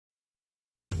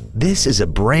This is a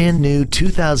brand new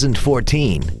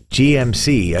 2014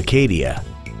 GMC Acadia.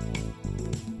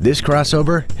 This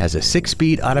crossover has a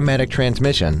 6-speed automatic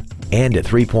transmission and a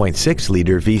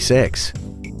 3.6-liter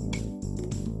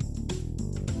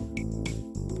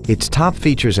V6. Its top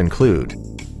features include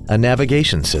a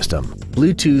navigation system,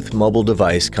 Bluetooth mobile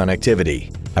device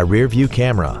connectivity, a rear-view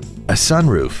camera, a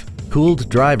sunroof, cooled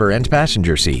driver and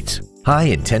passenger seats,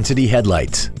 high-intensity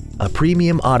headlights, a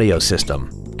premium audio system,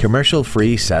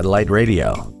 commercial-free satellite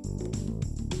radio,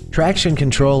 traction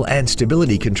control and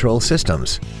stability control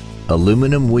systems,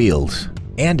 aluminum wheels,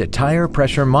 and a tire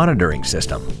pressure monitoring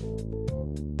system.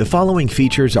 The following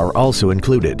features are also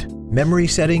included: memory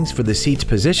settings for the seat's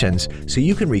positions so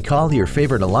you can recall your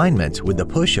favorite alignments with the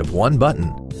push of one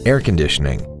button, air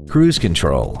conditioning, cruise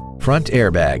control, front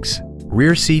airbags,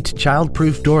 rear seat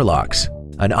child-proof door locks,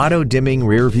 an auto-dimming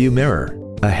rear-view mirror,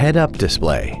 a head-up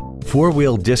display,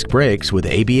 4-wheel disc brakes with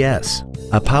ABS,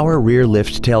 a power rear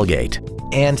lift tailgate,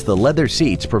 and the leather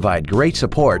seats provide great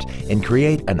support and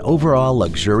create an overall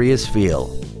luxurious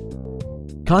feel.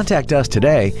 Contact us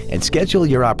today and schedule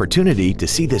your opportunity to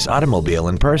see this automobile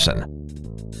in person.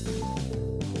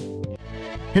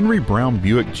 Henry Brown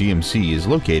Buick GMC is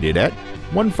located at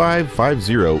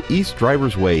 1550 East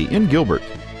Drivers Way in Gilbert.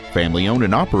 Family owned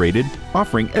and operated,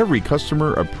 offering every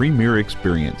customer a premier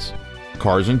experience.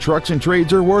 Cars and trucks and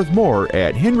trades are worth more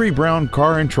at Henry Brown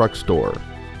Car and Truck Store.